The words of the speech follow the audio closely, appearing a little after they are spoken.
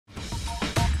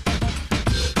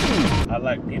I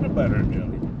like peanut butter and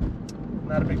jelly.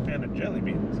 Not a big fan of jelly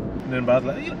beans. And then Bob's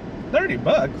like, 30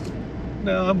 bucks?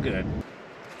 No, I'm good.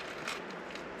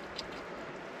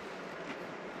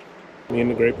 Me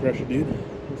and the Grape Crusher dude.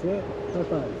 What's that? High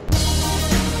five.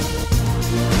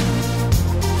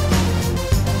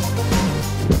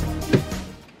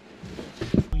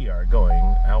 We are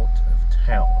going out of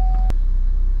town.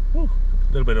 Whew,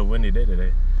 a little bit of a windy day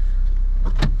today.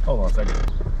 Hold on a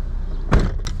second.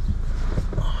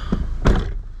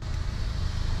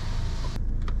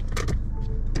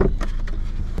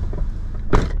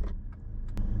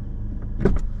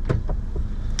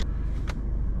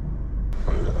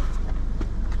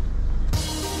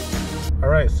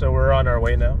 Alright, so we're on our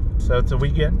way now. So it's a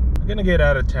weekend. I'm gonna get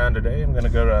out of town today. I'm gonna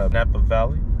go to Napa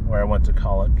Valley, where I went to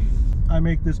college. I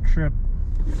make this trip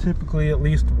typically at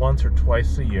least once or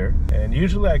twice a year. And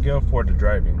usually I go for the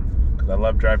driving, because I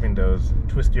love driving those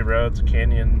twisty roads,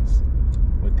 canyons,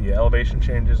 with the elevation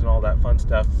changes and all that fun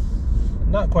stuff.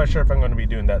 I'm not quite sure if I'm going to be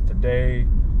doing that today.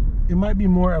 It might be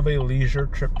more of a leisure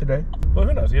trip today. But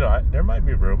who knows, there might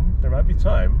be room, there might be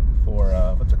time for,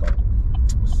 what's it called?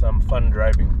 Some fun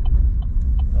driving.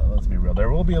 Let's be real, there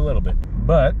will be a little bit.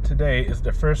 But today is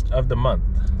the first of the month.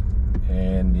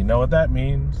 And you know what that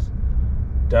means?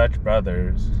 Dutch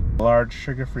Brothers. Large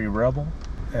sugar-free Rebel.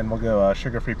 And we'll go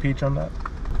sugar-free peach on that.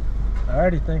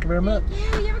 Alrighty, thank you very much.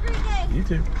 Thank you, you have a great day. You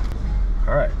too.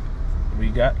 Alright, we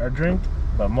got our drink,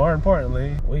 but more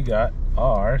importantly, we got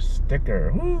our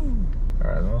sticker. Woo!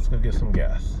 Alright, let's go get some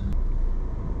gas.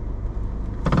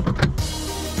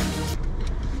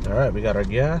 Alright, we got our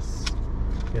gas.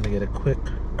 Gonna get a quick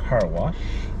car wash.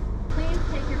 Please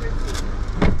take your receipt.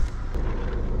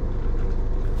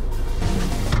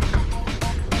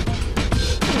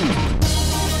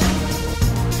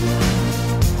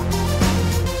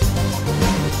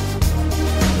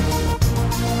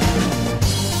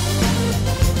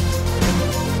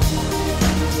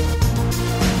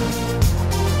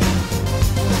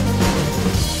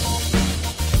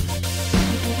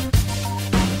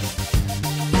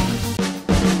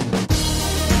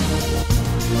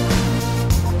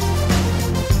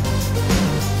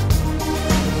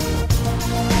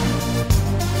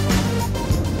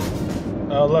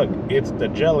 Oh look, it's the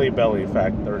Jelly Belly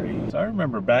factory. So I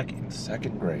remember back in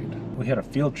 2nd grade, we had a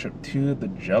field trip to the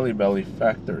Jelly Belly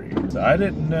factory. So I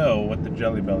didn't know what the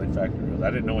Jelly Belly factory was.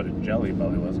 I didn't know what a Jelly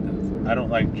Belly was because I don't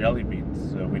like jelly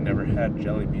beans. So we never had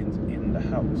jelly beans in the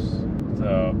house.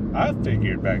 So I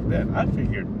figured back then,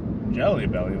 Jelly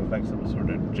Belly was like some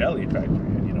sort of jelly factory.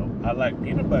 And I like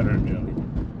peanut butter and jelly.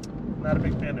 Not a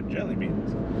big fan of jelly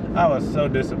beans. I was so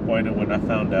disappointed when I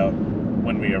found out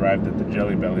when we arrived at the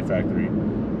Jelly Belly factory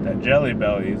that Jelly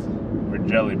Bellies were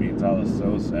jelly beans. I was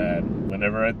so sad.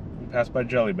 Whenever I pass by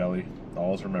Jelly Belly, I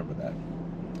always remember that.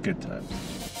 Good times.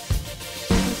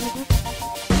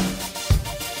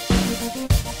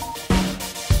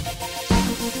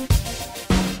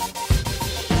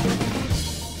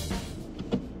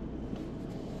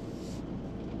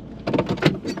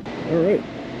 Alright,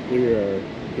 we are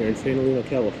here in San Diego,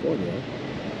 California.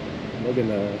 We're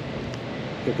gonna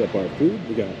pick up our food.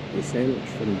 We got a sandwich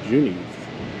from Guini's.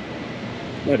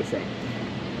 Lettuce wrap.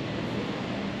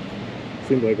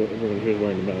 Seems like everyone here is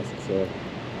wearing a mask, so I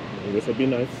guess it'll be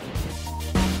nice.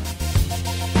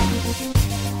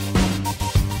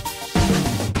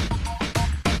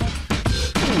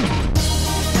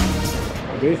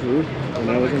 Basically, when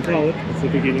I was in college,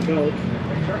 Pacific Union College,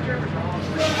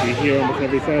 we here almost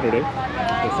every Saturday.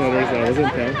 The Saturdays I was in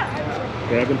town,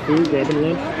 grabbing food, grabbing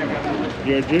lunch,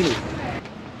 here at Guini's.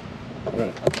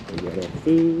 Alright, we got our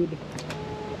food.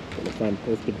 Gonna find a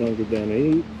place to bunker down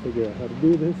and eat, figure out how to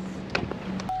do this.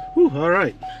 Whew,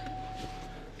 alright.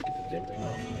 Get the damn thing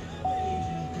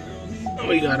off.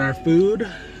 We got our food.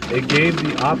 They gave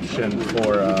the option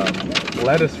for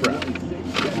lettuce wrap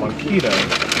on keto.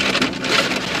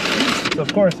 So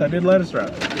of course I did lettuce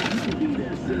wrap.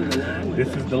 This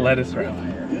is the lettuce wrap.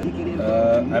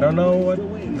 I don't know what,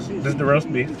 this is the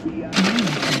roast beef.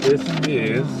 This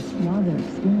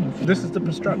is the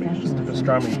pastrami, just the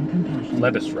pastrami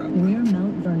lettuce wrap.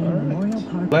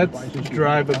 Alright, let's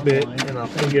drive a bit and I'll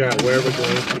figure out where we're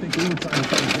going.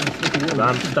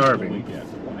 I'm starving.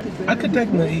 I could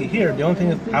technically eat here. The only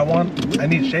thing is I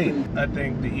need shade. I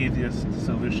think the easiest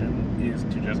solution is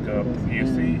to just go up to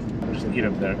UC, just eat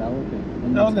up there. I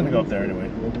was gonna go up there anyway,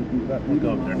 but we'll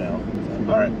go up there now.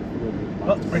 Alright,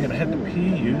 well, we're gonna head to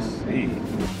PUC.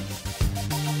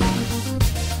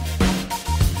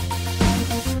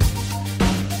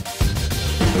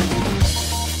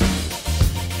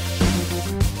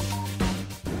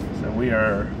 We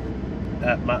are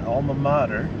at my alma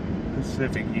mater,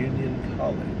 Pacific Union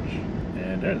College.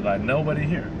 and there's like nobody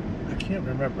here. I can't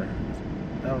remember.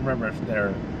 I don't remember if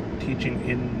they're teaching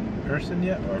in person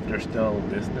yet or if they're still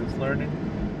distance learning.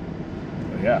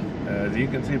 But yeah, as you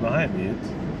can see behind me, it's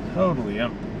totally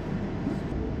empty.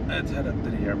 Let's head up to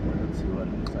the airport and see what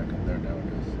it looks like up there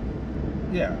nowadays.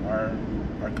 Yeah,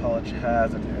 our college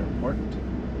has an airport.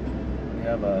 We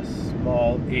have a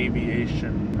small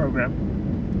aviation program.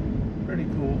 Pretty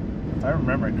cool. If I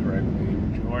remember correctly,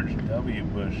 George W.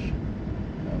 Bush,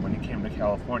 when he came to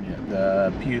California,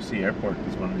 the PUC airport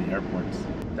is one of the airports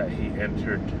that he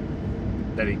entered,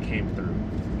 that he came through.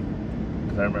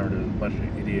 Because I remember there was a bunch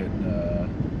of idiot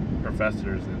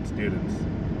professors and students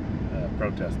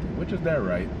protesting, which is their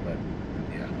right, but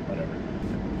yeah, whatever.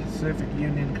 Pacific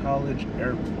Union College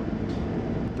Airport.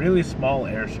 Really small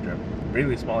airstrip,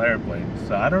 really small airplanes.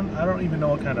 So I don't even know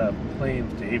what kind of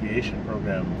planes the aviation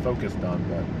program focused on,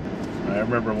 but I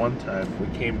remember one time we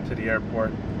came to the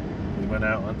airport, we went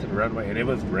out onto the runway and it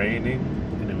was raining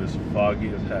and it was foggy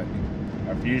as heck.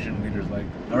 Our fusion leader's like,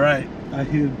 all right, I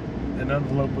hid an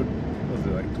envelope with, what was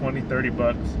it, like 20, 30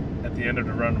 bucks at the end of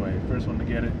the runway. First one to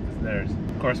get it is theirs.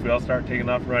 Of course, we all start taking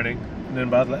off running. And then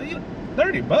Bob's like,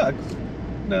 30 bucks?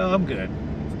 No, I'm good.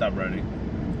 Stop running.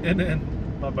 And then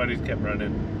my buddies kept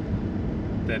running.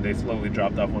 Then they slowly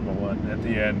dropped off one by one. At the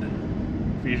end,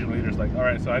 fusion leader's like, all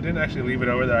right, so I didn't actually leave it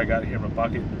over there. I got it here in my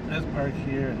pocket. Let's park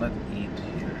here and let's eat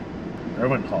here.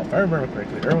 Irwin Hall. If I remember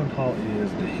correctly, Irwin Hall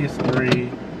is the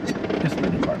history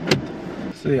department.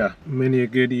 So yeah, many a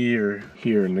good year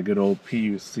here in the good old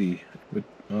PUC.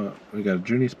 We got a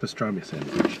Juni's pastrami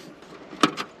sandwich.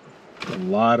 A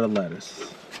lot of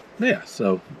lettuce. Yeah,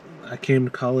 so I came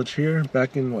to college here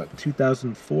back in what,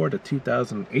 2004 to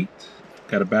 2008.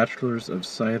 Got a bachelor's of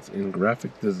science in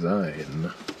graphic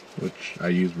design, which I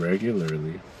use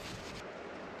regularly.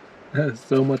 That is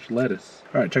so much lettuce.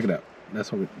 All right, check it out.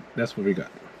 That's what we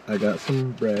got. I got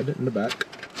some bread in the back.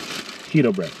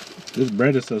 Keto bread. This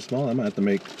bread is so small, I might have to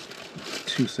make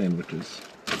 2 sandwiches.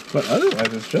 But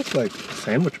otherwise, it's just like a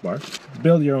sandwich bar.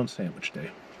 Build your own sandwich day.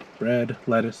 Bread,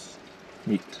 lettuce,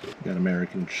 meat. Got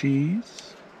American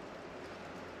cheese.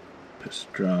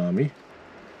 Pastrami.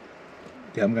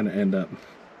 Yeah, I'm gonna end up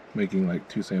making like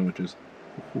 2 sandwiches.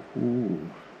 Ooh,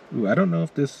 I don't know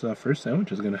if this first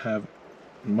sandwich is gonna have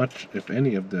much, if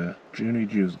any, of the Juni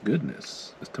juice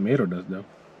goodness. This tomato does, though.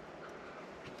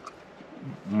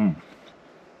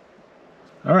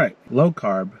 All right, low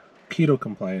carb, keto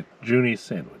compliant Juni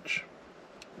sandwich.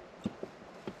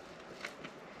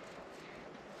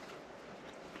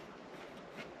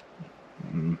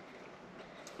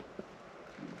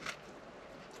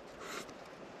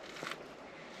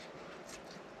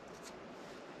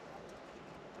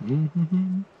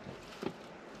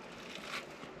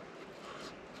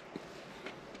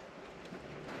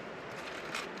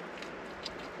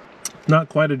 Not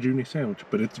quite a Juni sandwich,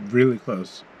 but it's really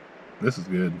close. This is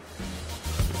good.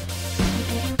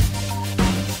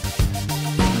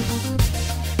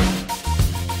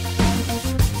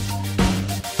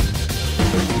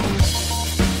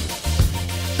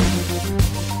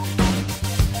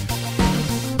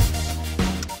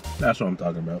 That's what I'm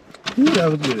talking about. Ooh, that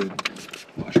was good.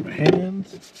 Wash my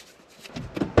hands.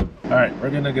 All right, we're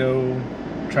gonna go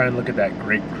try and look at that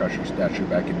grape crusher statue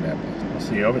back in Napa. I'll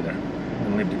see you over there. I'm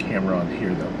gonna leave the camera on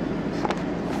here though.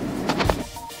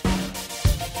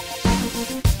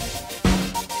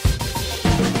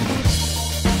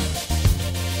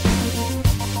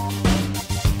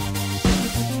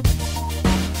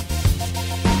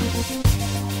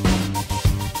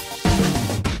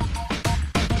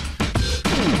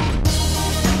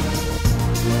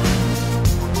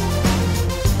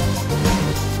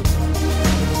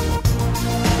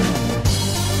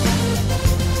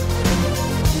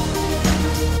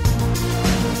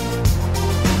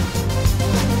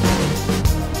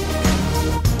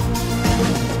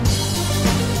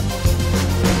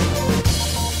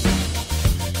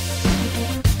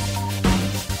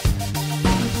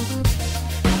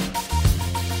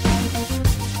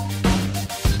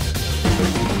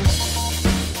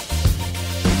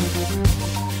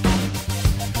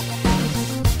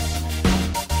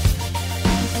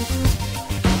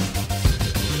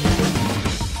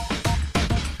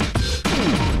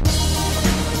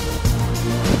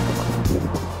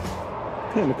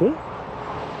 Kinda cool.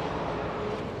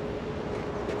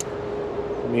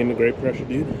 Me and the grape crusher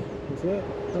dude. What's that?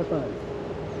 High five.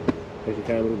 Actually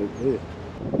kinda look like this.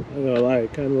 I'm not gonna lie,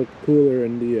 it kinda looked cooler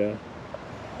in the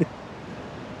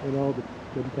in all the,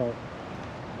 what do you call it,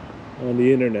 on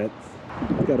the internet.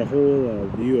 It's got a whole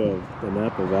view of the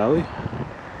Napa Valley.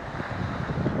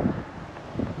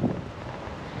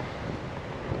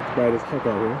 It's bright as heck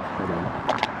out here. Hold on.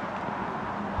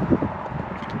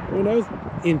 I mean, that was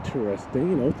interesting,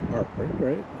 you know, it's artwork,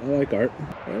 right? I like art.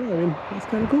 Yeah, I mean, that's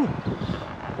kind of cool.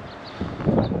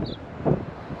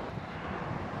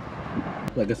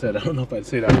 Like I said, I don't know if I'd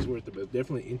say that was worth it, but it's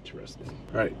definitely interesting.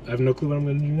 All right, I have no clue what I'm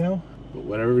gonna do now, but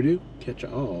whatever we do, catch you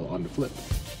all on the flip.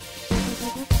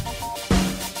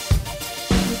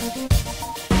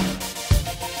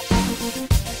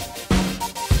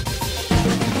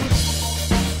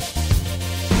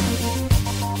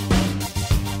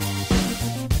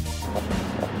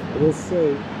 I will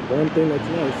say, one thing that's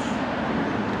nice,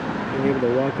 being able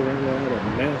to walk around without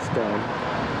a mask on.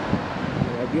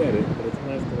 I get it, but it's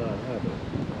nice to not have it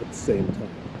at the same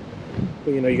time.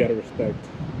 But you know, you gotta respect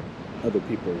other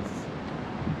people's,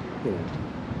 you know,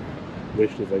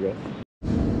 wishes, I guess.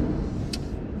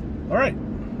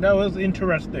 Alright, that was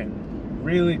interesting.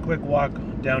 Really quick walk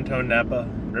downtown Napa,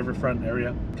 riverfront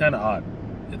area. Kinda odd.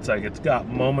 It's like it's got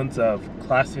moments of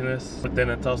classiness, but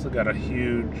then it's also got a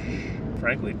huge,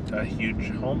 frankly, a huge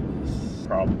homeless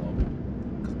problem.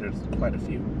 Because there's quite a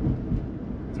few.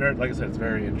 It's very, like I said, it's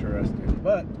very interesting.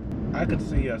 But I could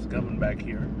see us coming back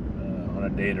here on a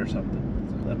date or something.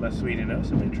 So let my sweetie know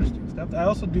some interesting stuff. I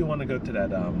also do want to go to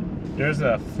that, there's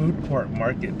a food court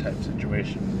market type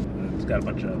situation. It's got a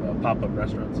bunch of pop-up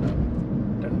restaurants. So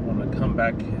definitely want to come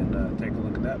back and take a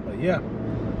look at that. But yeah,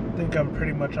 I think I'm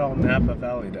pretty much all Napa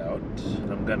Valley'd out.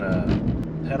 I'm gonna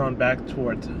head on back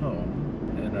towards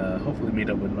home and hopefully meet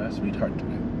up with my sweetheart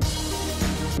tonight.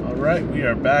 Alright, we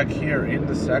are back here in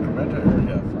the Sacramento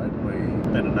area.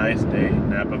 Finally, been a nice day in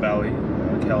Napa Valley,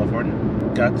 California.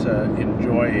 Got to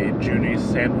enjoy a Guini's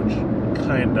sandwich,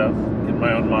 kind of, in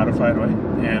my own modified way.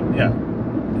 And yeah,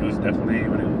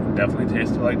 it definitely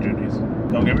tasted like Guini's.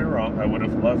 Don't get me wrong, I would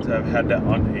have loved to have had that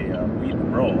on a wheat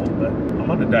roll, but I'm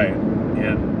on a diet,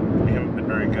 and we haven't been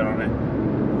very good on it,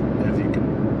 as you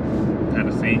can kind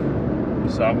of see.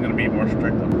 So I'm going to be more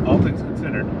strict on it. All things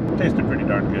considered, tasted pretty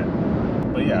darn good.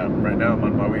 But yeah, right now I'm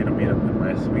on my way to meet up with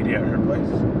my sweetie at her place.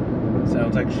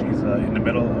 Sounds like she's in the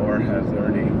middle or has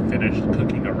already finished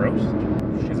cooking a roast.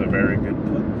 She's a very good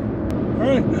cook.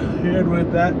 Alright, and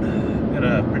with that, I'm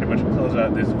gonna pretty much close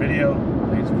out this video.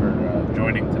 Thanks for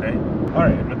joining today.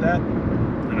 Alright, and with that,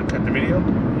 I'm gonna cut the video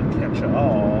and catch you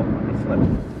all on the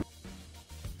flip.